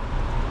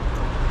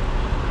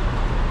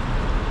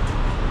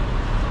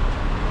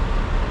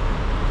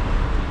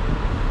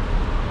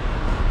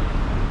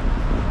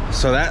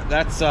 So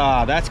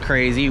that's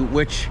crazy,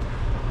 which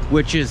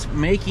is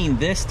making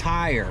this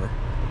tire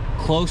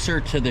closer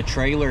to the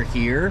trailer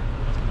here.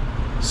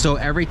 So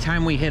every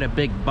time we hit a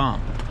big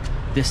bump,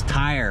 this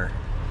tire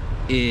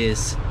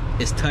is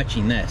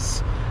touching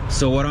this.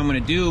 So what I'm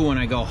gonna do when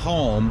I go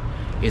home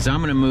is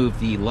I'm gonna move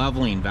the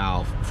leveling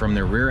valve from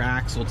the rear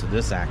axle to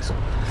this axle.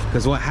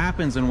 Because what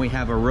happens when we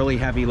have a really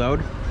heavy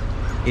load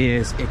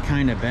is it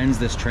kind of bends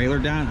this trailer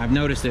down. I've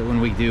noticed it when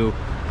we do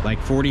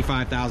like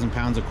 45,000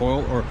 pounds of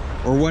coil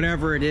or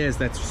whatever it is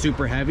that's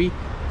super heavy,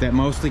 that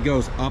mostly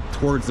goes up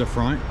towards the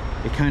front.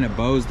 It kind of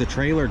bows the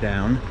trailer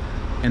down,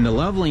 and the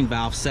leveling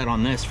valve set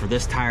on this for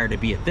this tire to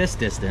be at this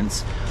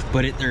distance,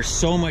 but there's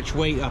so much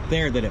weight up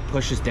there that it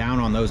pushes down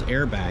on those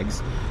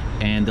airbags,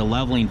 and the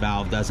leveling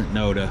valve doesn't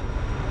know to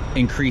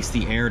increase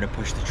the air to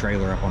push the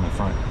trailer up on the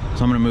front.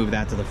 So I'm gonna move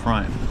that to the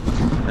front.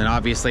 And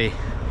obviously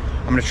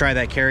I'm gonna try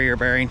that carrier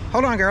bearing.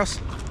 Hold on, girls,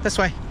 this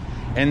way.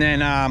 And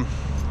then I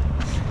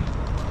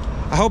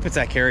hope it's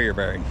that carrier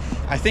bearing.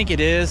 I think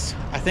it is.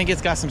 I think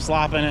it's got some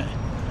slop in it.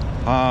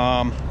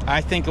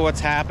 I think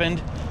what's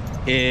happened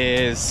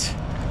is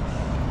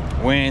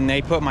when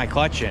they put my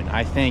clutch in,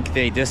 I think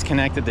they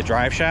disconnected the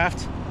drive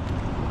shaft.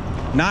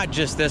 Not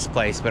just this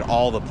place, but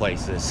all the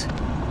places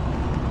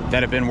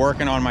that have been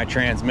working on my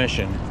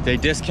transmission. They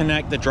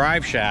disconnect the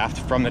drive shaft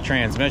from the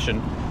transmission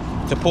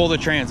to pull the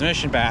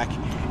transmission back,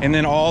 and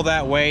then all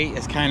that weight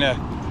is kind of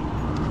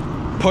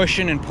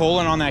pushing and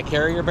pulling on that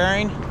carrier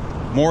bearing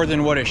more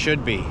than what it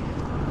should be.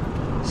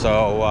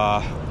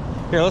 So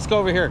here, let's go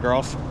over here,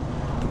 girls.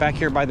 Back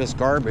here by this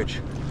garbage.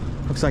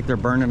 Looks like they're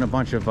burning a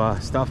bunch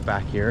of stuff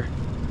back here.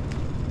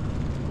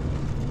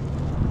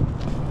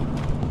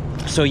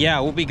 So yeah,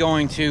 we'll be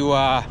going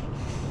to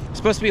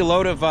supposed to be a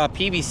load of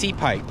PVC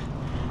pipe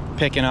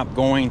picking up,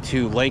 going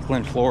to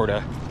Lakeland,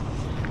 Florida.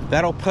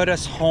 That'll put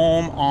us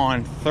home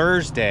on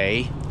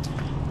Thursday,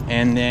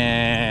 and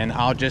then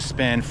I'll just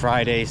spend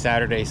Friday,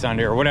 Saturday,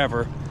 Sunday, or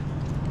whatever,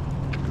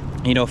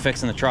 you know,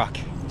 fixing the truck.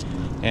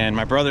 And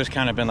my brother's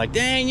kind of been like,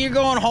 dang, you're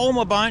going home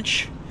a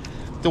bunch.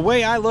 The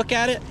way I look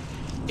at it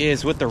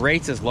is, with the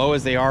rates as low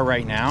as they are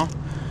right now,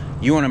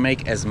 you want to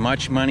make as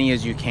much money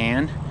as you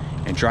can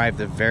and drive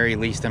the very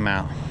least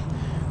amount.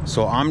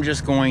 So I'm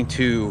just going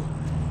to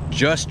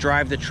just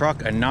drive the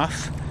truck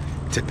enough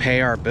to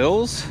pay our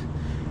bills,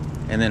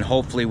 and then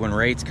hopefully when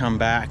rates come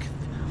back,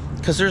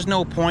 because there's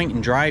no point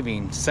in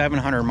driving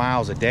 700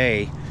 miles a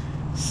day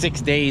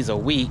 6 days a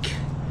week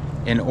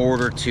in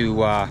order to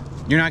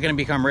you're not going to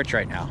become rich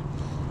right now.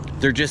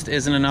 There just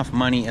isn't enough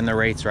money in the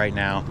rates right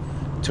now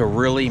to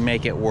really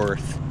make it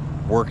worth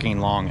working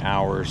long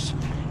hours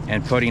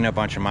and putting a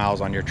bunch of miles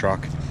on your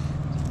truck.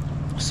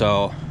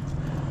 So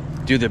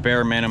do the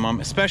bare minimum,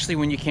 especially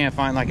when you can't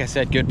find, like I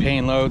said, good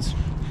paying loads.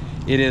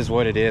 It is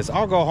what it is.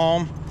 I'll go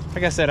home.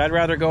 Like I said, I'd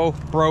rather go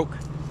broke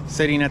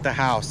sitting at the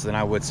house than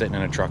I would sitting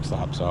in a truck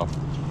stop. So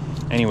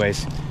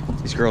anyways,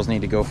 these girls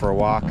need to go for a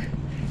walk.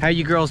 How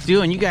you girls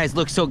doing? You guys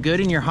look so good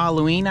in your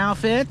Halloween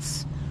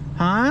outfits,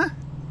 huh?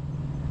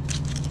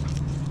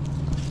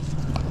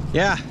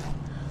 Yeah,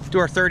 do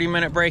our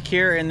 30-minute break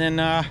here, and then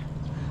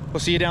we'll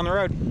see you down the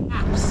road.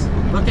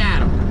 Look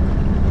at them.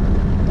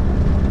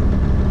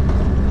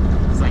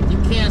 It's like, you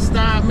can't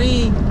stop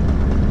me.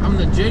 I'm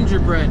the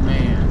gingerbread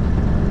man. Damn.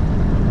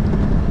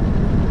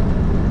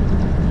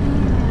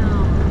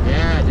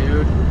 Yeah,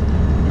 dude.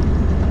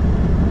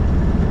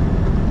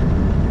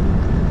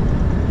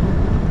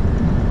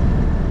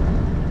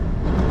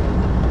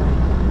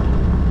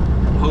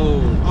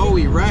 Oh,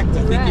 he wrecked.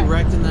 I think he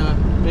wrecked in the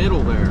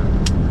middle there.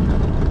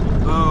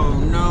 Oh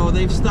no,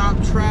 they've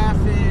stopped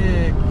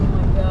traffic. Oh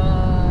my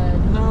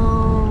god.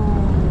 No.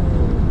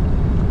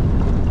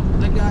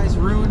 The guy's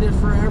ruined it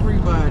for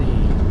everybody.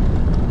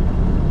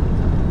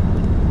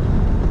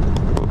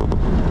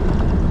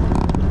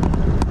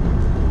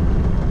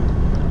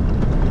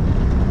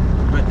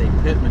 I bet they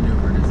pit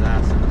maneuvered his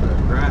ass into the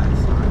grass.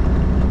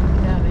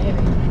 Yeah,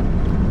 maybe.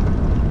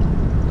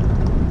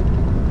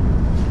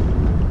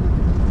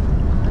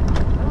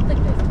 I don't think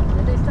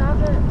did they stop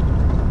it?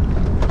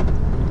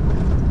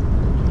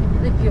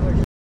 I think people are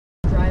just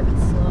driving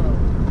slow.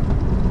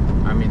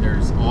 I mean,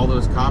 there's all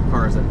those cop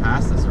cars that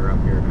passed us are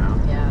up here now.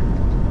 Yeah.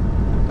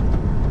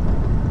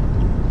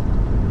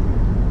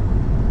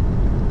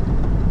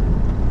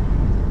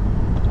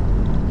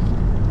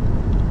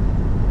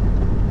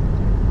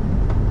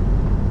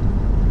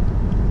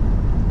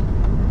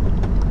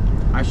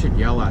 I should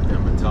yell at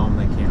them and tell them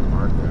they can't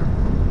park there.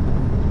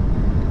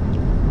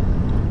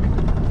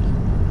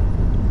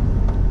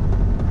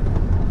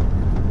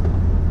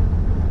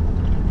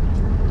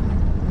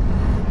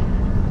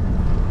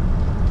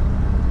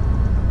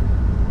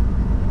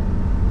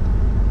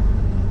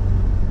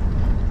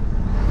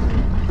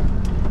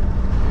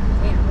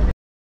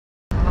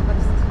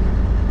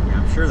 Yeah,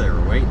 I'm sure they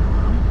were waiting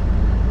on them.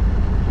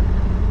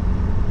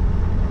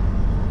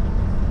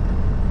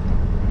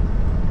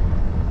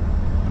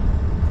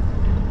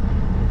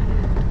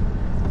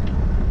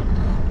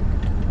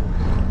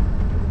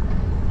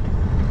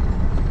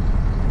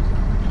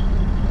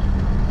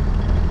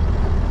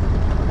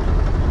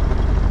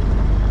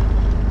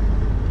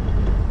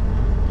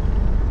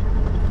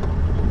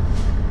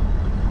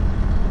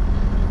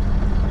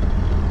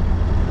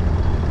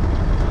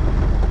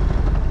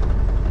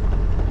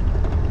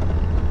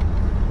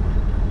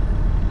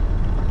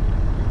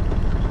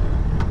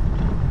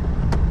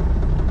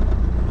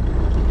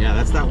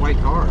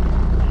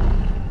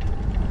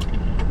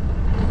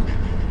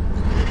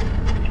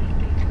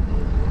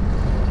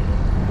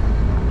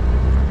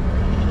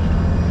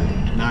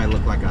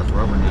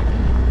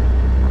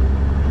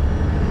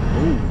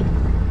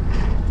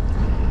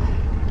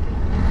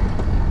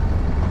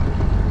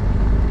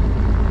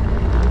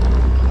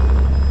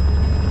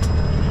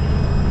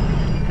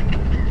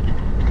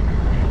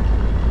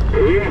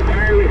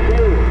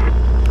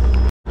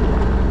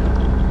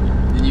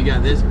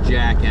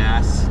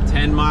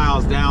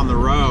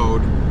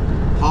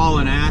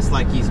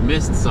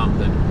 missed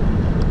something.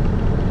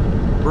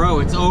 Bro,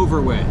 it's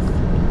over with.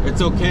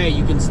 It's okay,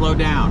 you can slow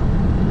down.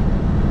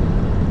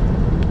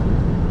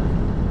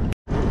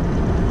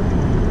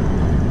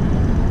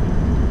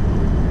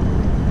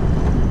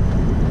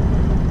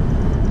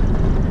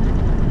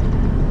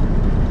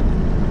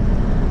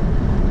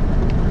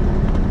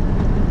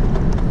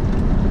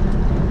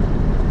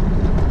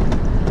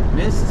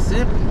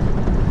 Mississippi.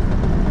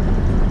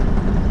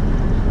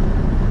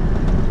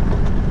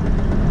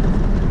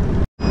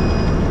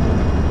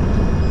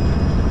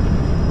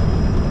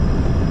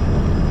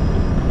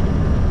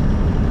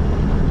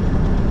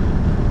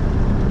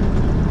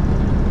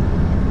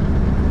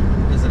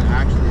 Is it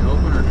actually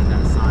open or did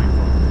that sign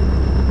fall?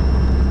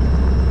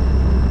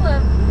 Hello.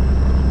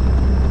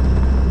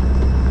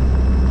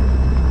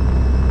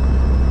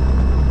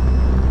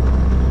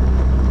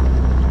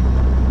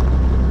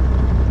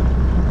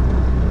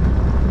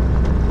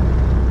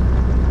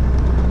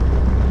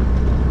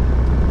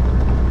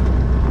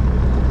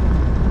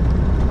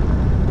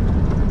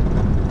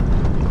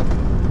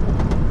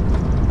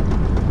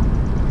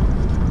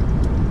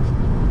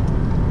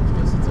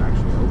 Guess it's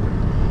actually open.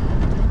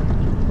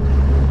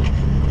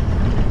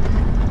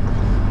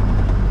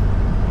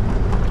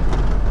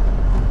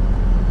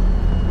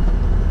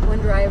 One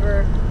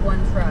driver,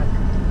 one truck.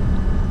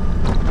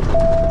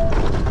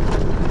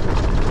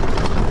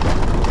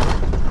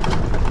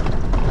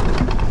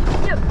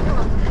 Yep, come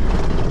on.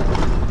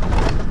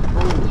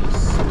 Holy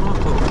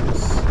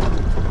smokes.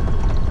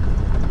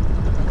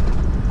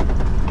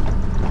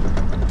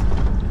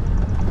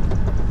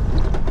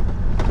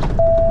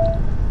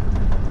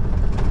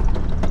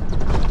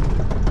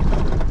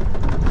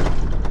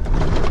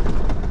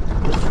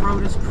 This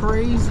road is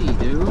crazy,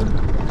 dude.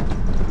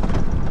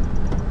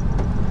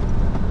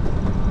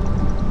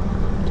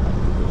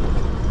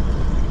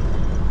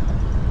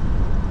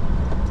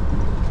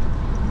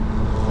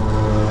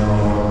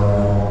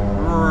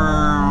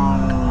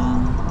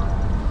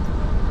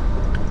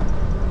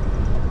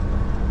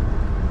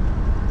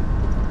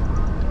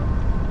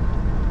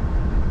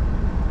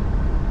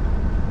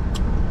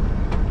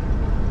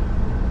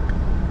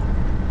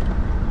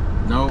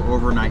 No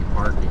overnight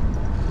parking.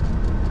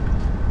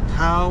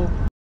 How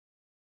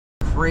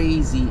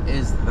crazy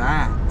is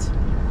that?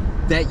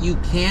 That you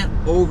can't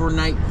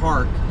overnight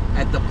park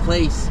at the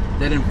place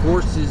that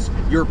enforces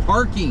your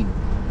parking.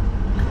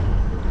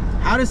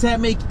 How does that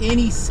make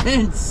any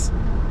sense?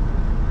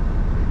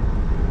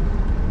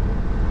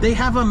 They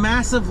have a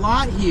massive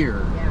lot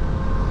here. Yeah.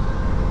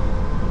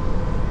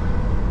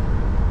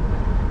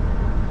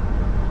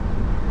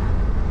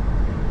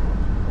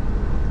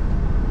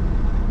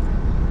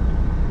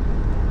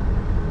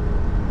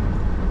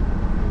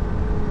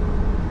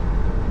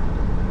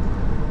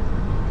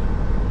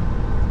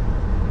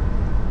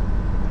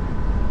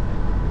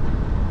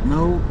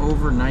 No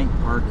overnight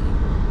parking.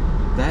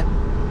 That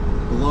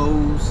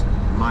blows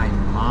my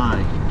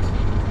mind.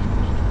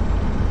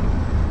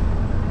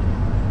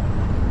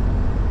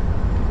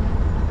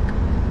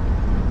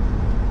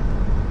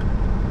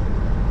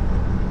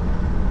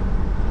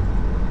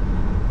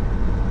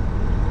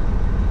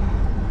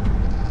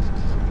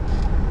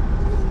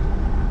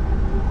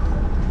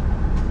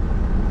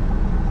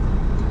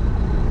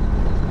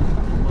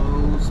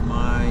 Blows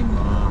my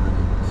mind.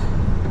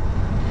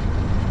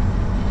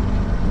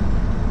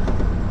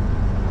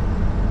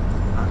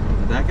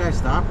 Did that guy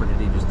stop or did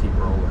he just keep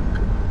rolling?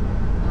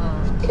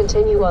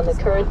 Continue on the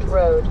current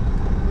road.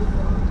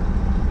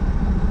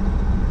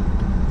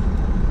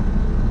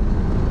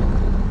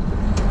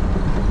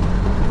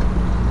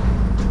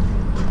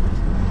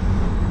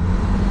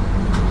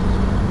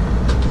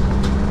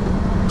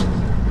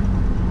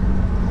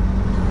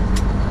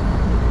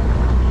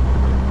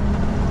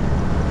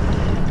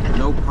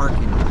 No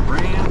parking on the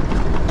ramp.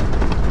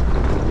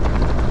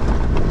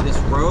 This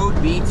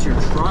road beats your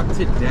truck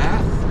to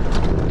death.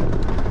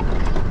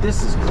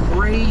 This is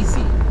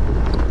crazy.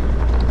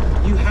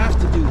 You have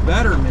to do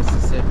better,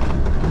 Mississippi.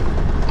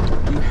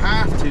 You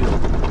have to.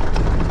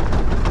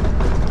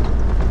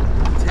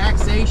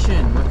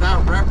 Taxation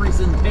without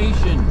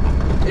representation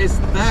is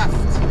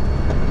theft.